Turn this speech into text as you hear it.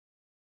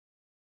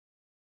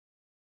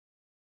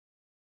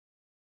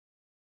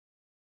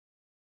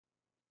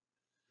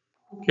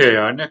Okay,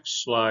 our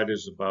next slide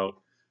is about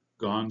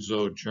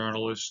Gonzo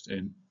journalist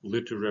and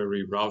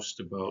literary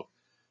roustabout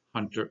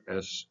Hunter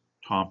S.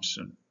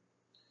 Thompson.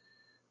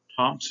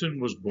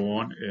 Thompson was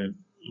born in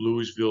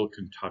Louisville,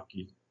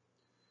 Kentucky,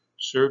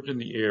 served in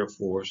the Air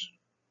Force,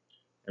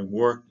 and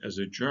worked as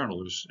a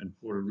journalist in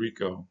Puerto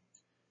Rico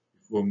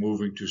before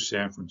moving to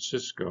San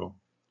Francisco,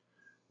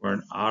 where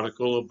an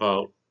article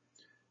about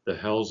the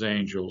Hells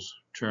Angels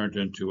turned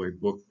into a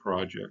book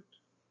project.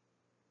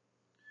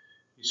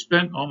 He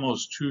spent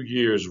almost 2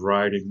 years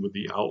riding with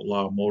the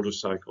outlaw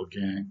motorcycle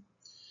gang.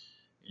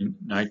 In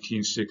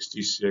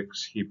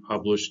 1966, he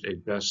published a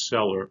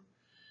bestseller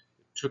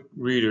that took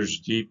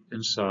readers deep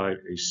inside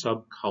a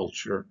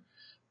subculture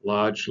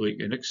largely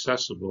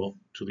inaccessible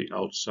to the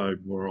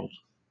outside world.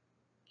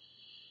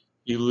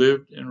 He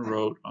lived and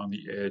wrote on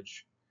the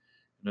edge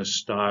in a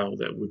style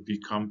that would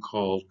become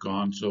called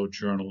Gonzo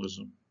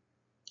journalism.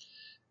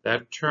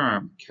 That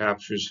term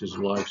captures his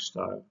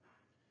lifestyle,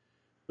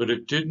 but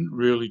it didn't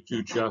really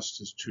do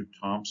justice to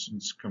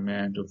Thompson's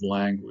command of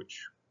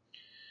language,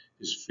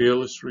 his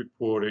fearless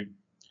reporting,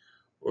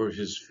 or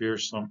his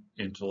fearsome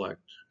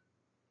intellect.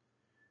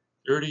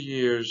 30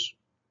 years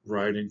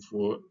writing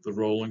for the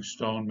Rolling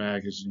Stone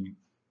magazine,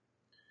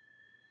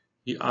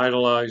 he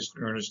idolized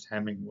Ernest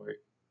Hemingway.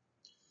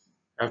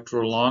 After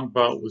a long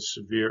bout with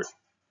severe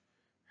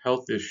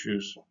health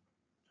issues,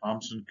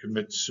 Thompson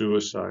commits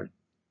suicide.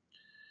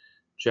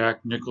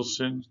 Jack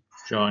Nicholson,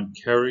 John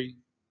Kerry,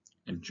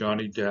 and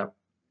Johnny Depp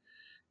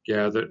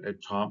gathered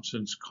at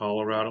Thompson's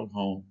Colorado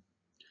home,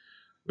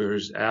 where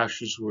his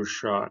ashes were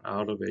shot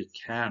out of a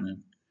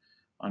cannon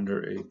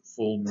under a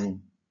full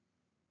moon.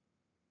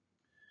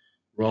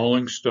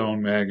 Rolling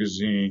Stone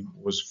magazine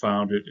was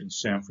founded in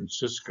San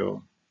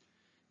Francisco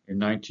in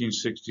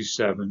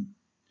 1967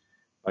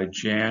 by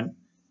Jan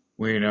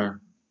Weiner,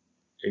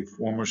 a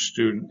former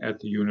student at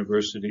the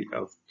University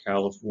of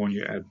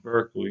California at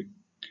Berkeley,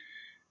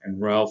 and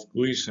Ralph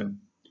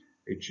Gleason,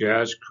 a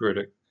jazz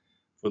critic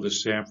for the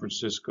San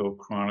Francisco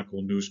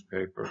Chronicle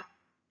newspaper.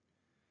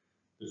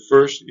 The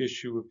first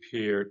issue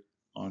appeared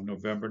on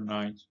November 9,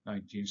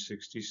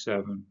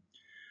 1967,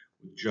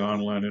 with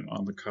John Lennon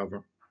on the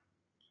cover.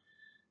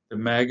 The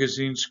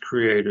magazine's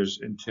creators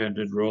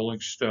intended Rolling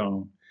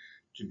Stone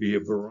to be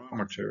a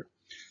barometer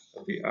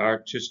of the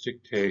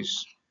artistic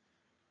tastes,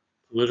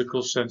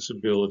 political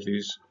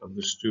sensibilities of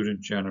the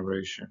student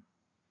generation.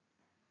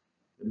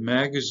 The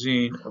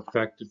magazine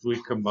effectively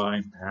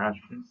combined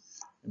passion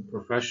and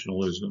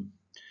professionalism,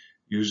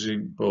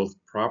 using both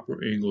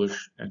proper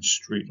English and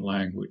street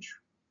language.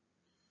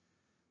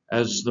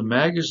 As the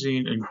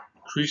magazine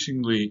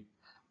increasingly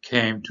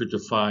came to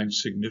define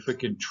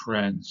significant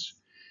trends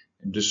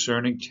in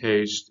discerning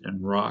taste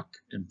in rock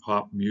and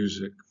pop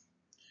music,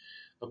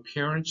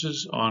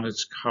 appearances on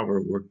its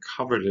cover were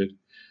coveted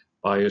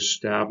by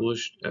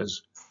established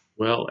as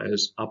well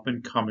as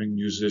up-and-coming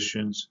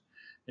musicians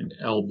and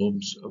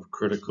albums of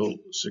critical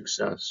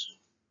success.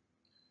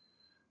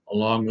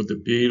 Along with the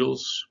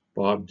Beatles,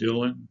 Bob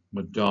Dylan,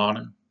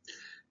 Madonna,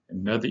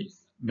 and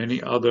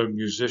many other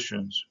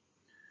musicians,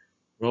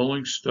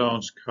 Rolling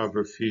Stone's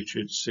cover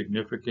featured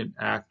significant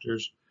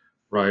actors,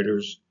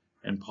 writers,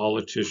 and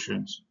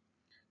politicians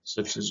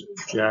such as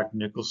Jack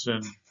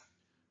Nicholson,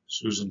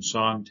 Susan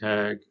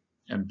Sontag,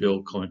 and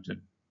Bill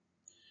Clinton.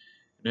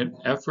 In an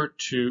effort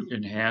to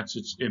enhance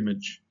its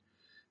image,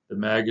 the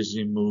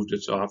magazine moved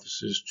its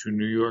offices to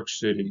New York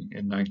City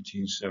in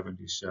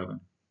 1977.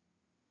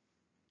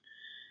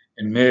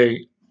 In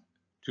May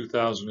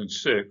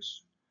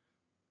 2006,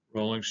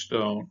 Rolling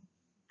Stone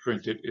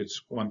printed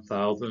its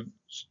 1000th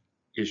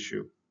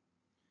issue.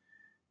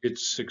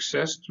 Its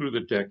success through the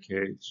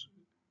decades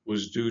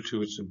was due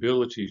to its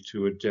ability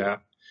to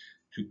adapt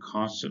to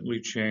constantly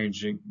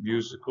changing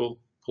musical,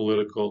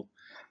 political,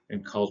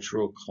 and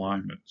cultural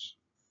climates.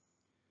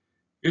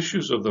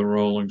 Issues of the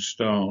Rolling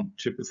Stone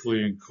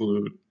typically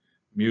include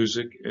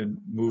music and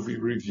movie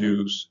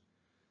reviews,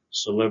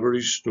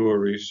 celebrity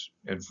stories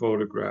and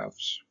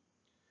photographs,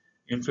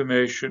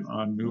 information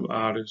on new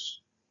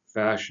artists,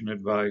 fashion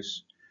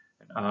advice,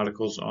 and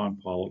articles on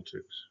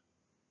politics.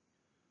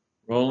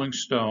 Rolling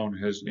Stone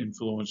has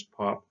influenced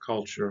pop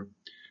culture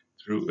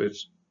through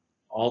its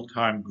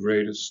all-time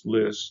greatest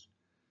list,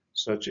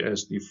 such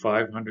as the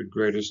 500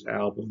 greatest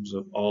albums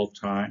of all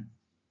time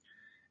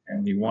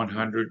and the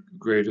 100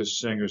 greatest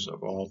singers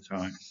of all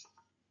time.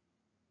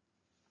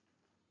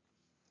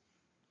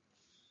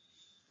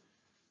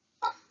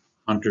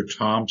 Hunter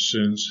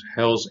Thompson's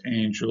Hell's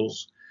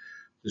Angels: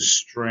 The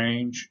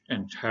Strange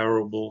and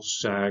Terrible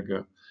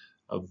Saga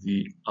of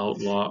the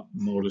Outlaw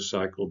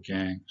Motorcycle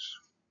Gangs.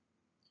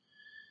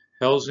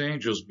 Hell's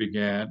Angels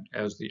began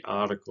as the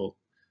article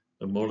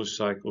 "The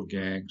Motorcycle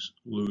Gangs,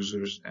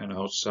 Losers and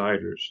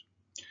Outsiders,"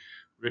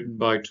 written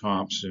by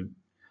Thompson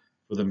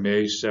for the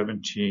May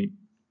 17,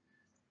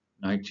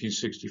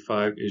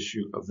 1965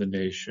 issue of The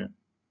Nation.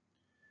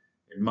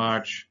 In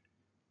March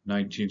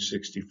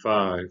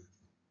 1965,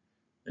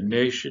 The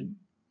Nation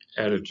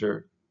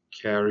editor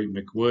Carrie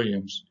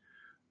McWilliams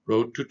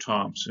wrote to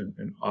Thompson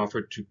and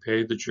offered to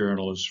pay the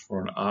journalist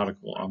for an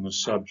article on the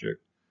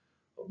subject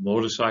of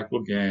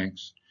motorcycle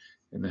gangs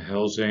and the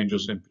Hells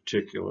Angels in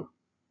particular.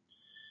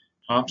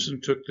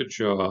 Thompson took the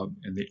job,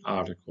 and the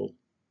article,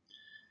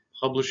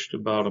 published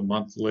about a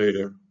month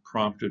later,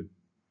 prompted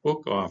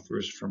book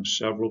offers from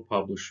several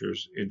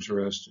publishers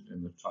interested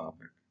in the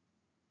topic.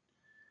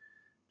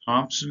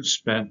 Thompson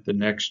spent the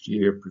next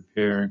year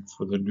preparing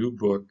for the new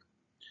book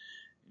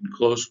in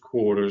close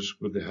quarters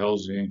with the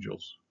Hells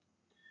Angels,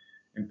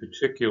 in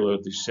particular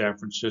the San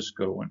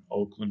Francisco and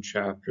Oakland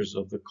chapters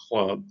of the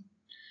club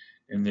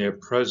and their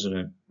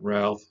president,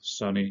 Ralph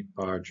 "Sonny"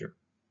 Barger.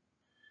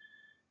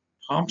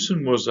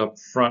 Thompson was up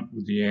front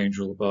with the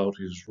Angel about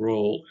his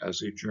role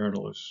as a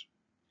journalist,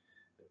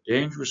 a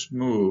dangerous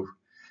move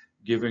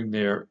given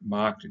their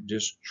marked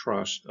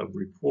distrust of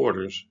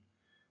reporters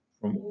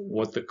from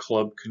what the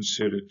club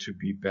considered to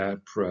be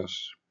bad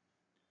press.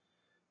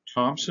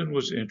 Thompson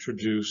was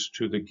introduced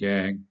to the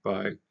gang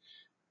by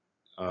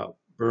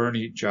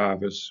Bernie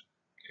Jarvis,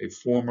 a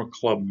former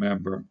club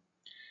member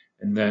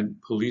and then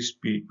police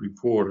beat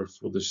reporter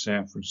for the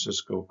San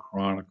Francisco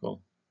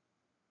Chronicle.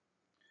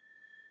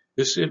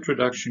 This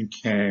introduction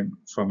came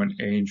from an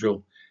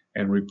angel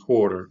and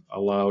reporter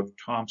allowed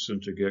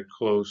Thompson to get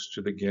close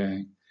to the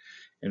gang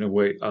in a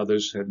way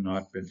others had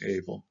not been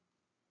able.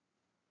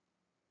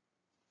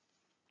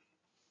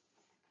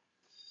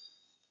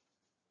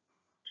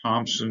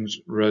 Thompson's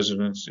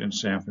residence in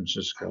San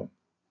Francisco.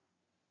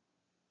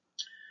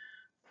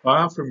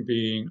 Far from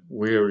being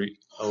wary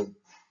of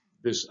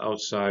this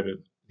outsider,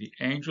 the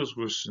Angels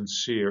were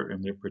sincere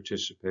in their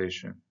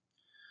participation,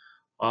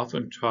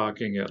 often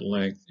talking at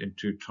length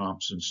into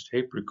Thompson's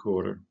tape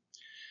recorder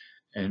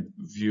and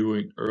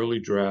viewing early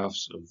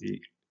drafts of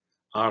the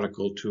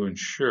article to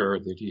ensure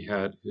that he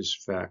had his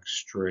facts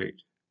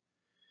straight.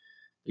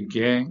 The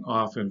gang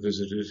often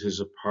visited his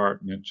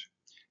apartment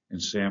in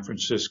San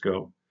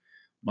Francisco,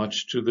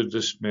 much to the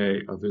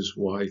dismay of his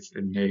wife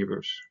and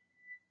neighbors.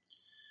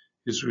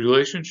 His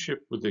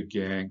relationship with the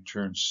gang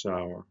turns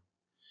sour.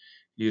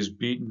 He is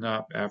beaten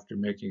up after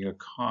making a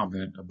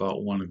comment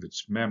about one of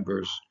its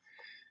members,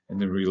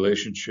 and the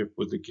relationship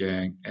with the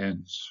gang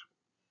ends.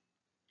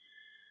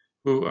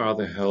 Who are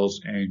the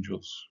Hells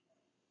Angels?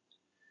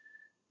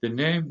 The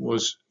name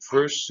was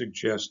first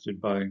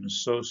suggested by an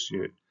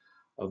associate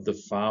of the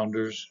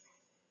founders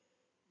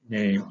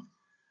named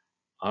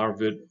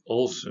Arvid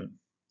Olsen,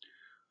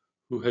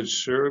 who had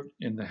served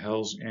in the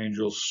Hells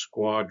Angels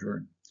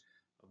squadron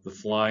of the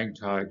Flying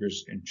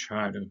Tigers in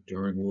China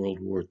during World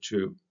War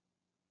II.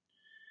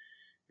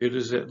 It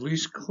is at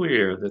least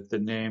clear that the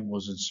name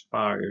was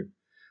inspired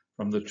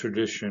from the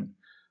tradition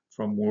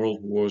from World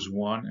Wars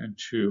I and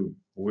II,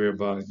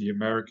 whereby the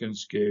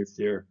Americans gave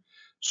their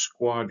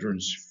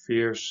squadrons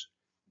fierce,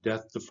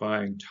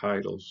 death-defying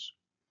titles.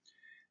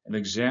 An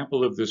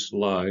example of this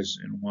lies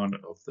in one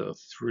of the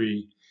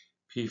 3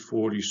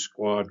 P-40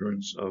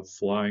 squadrons of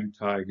Flying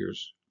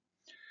Tigers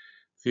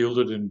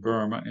fielded in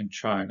Burma and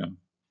China,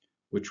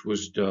 which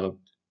was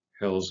dubbed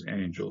Hells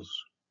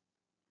Angels.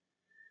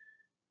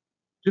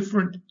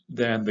 Different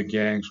than the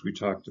gangs we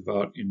talked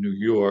about in New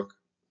York,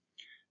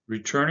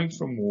 returning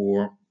from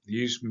war,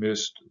 these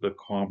missed the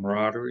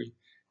camaraderie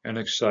and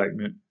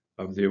excitement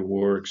of their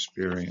war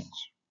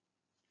experience.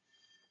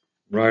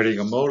 Riding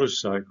a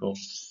motorcycle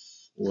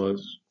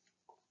was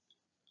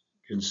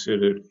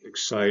considered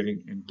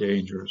exciting and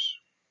dangerous.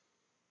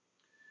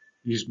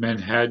 These men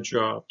had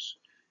jobs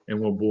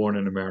and were born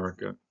in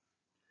America.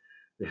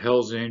 The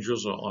Hells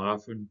Angels are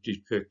often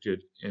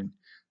depicted in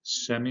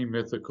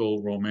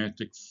semi-mythical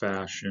romantic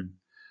fashion,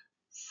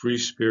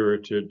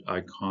 free-spirited,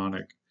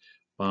 iconic,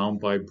 bound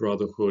by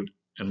brotherhood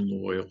and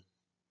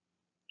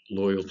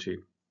loyalty,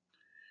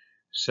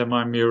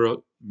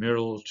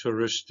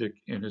 semi-militaristic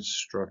in its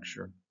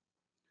structure.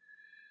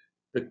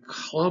 The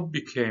club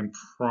became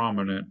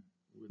prominent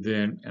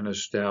within and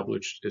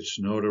established its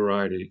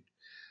notoriety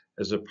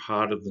as a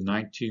part of the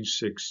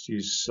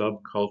 1960s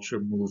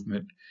subculture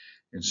movement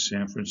in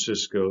San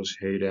Francisco's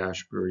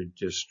Haight-Ashbury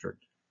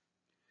district,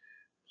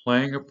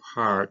 playing a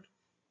part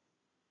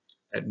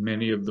at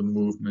many of the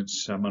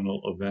movement's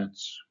seminal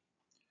events.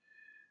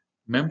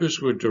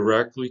 Members were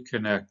directly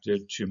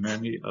connected to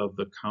many of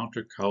the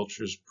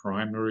counterculture's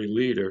primary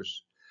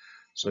leaders,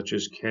 such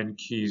as Ken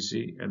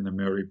Kesey and the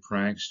Merry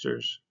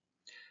Pranksters,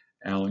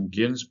 Allen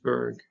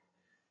Ginsberg,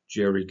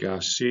 Jerry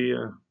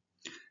Garcia,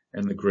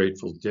 and the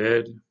Grateful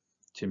Dead,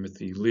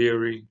 Timothy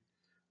Leary,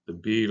 the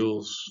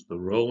Beatles, the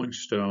Rolling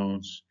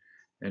Stones,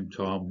 and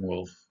Tom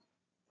Wolfe.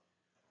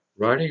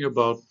 Writing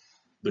about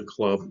the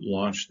club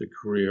launched the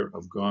career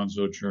of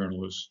Gonzo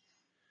journalist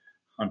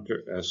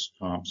Hunter S.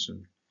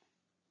 Thompson.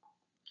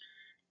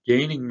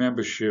 Gaining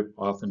membership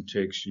often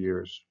takes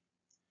years.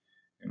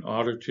 In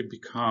order to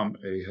become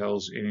a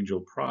Hells Angel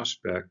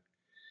prospect,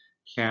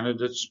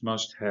 candidates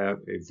must have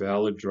a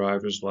valid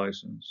driver's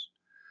license,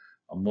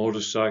 a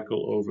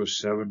motorcycle over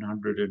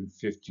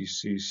 750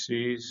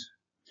 cc's,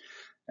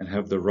 and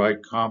have the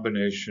right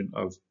combination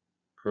of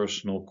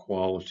personal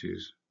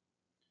qualities.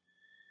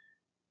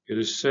 It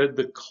is said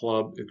the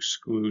club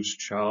excludes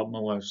child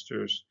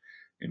molesters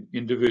and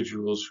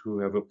individuals who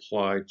have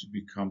applied to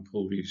become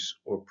police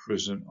or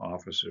prison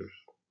officers.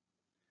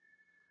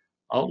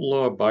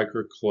 Outlaw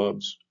biker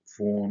clubs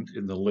formed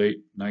in the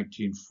late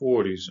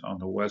 1940s on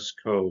the West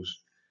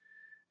Coast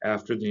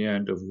after the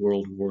end of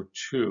World War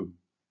II.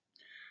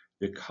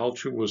 The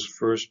culture was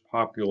first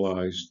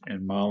popularized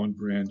in Marlon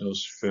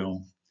Brando's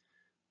film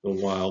The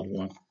Wild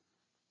One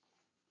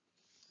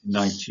in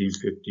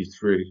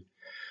 1953,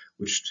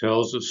 which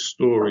tells a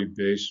story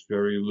based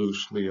very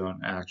loosely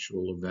on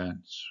actual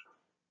events.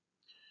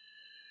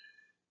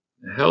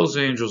 The Hells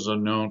Angels are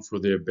known for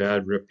their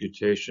bad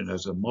reputation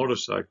as a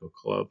motorcycle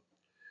club,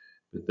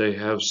 but they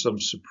have some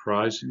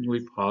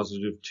surprisingly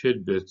positive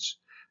tidbits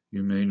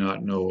you may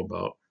not know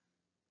about.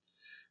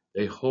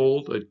 They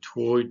hold a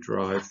toy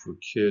drive for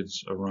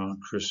kids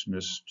around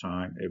Christmas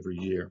time every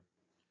year.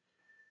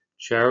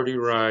 Charity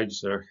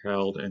rides are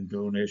held and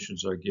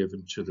donations are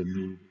given to the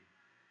needy.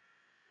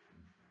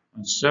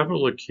 On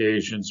several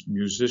occasions,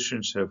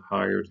 musicians have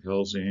hired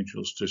Hells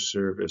Angels to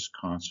serve as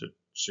concert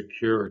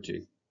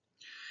security.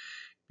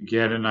 It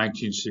began in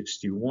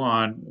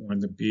 1961 when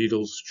the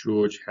Beatles'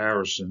 George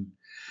Harrison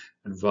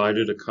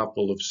invited a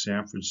couple of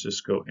San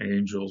Francisco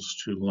Angels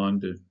to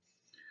London.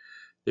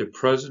 Their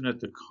presence at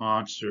the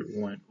concert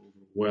went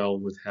over well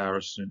with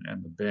Harrison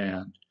and the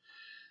band,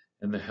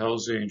 and the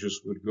Hells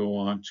Angels would go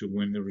on to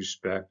win the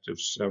respect of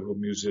several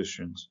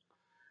musicians,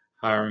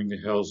 hiring the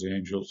Hells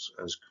Angels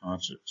as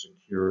concert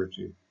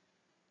security.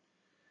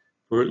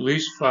 For at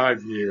least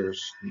 5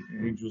 years,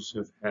 the Angels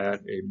have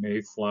had a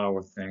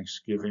Mayflower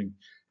Thanksgiving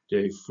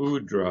Day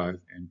food drive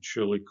and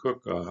chili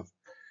cook-off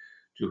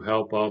to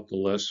help out the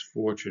less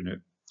fortunate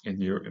in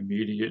their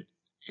immediate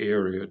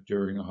area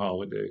during the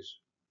holidays.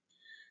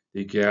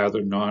 They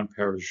gather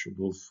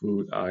non-perishable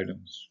food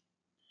items.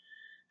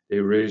 They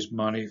raise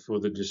money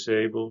for the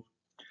disabled.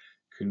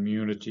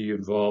 Community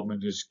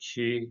involvement is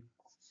key.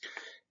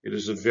 It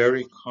is a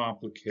very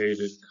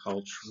complicated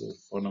cultural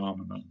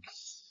phenomenon.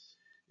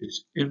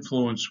 Its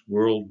influence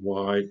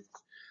worldwide.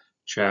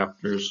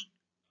 Chapters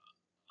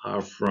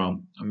are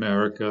from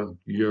America,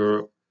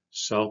 Europe,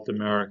 South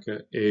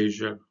America,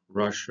 Asia,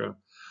 Russia,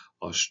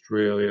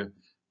 Australia,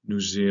 New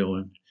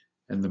Zealand,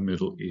 and the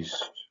Middle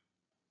East.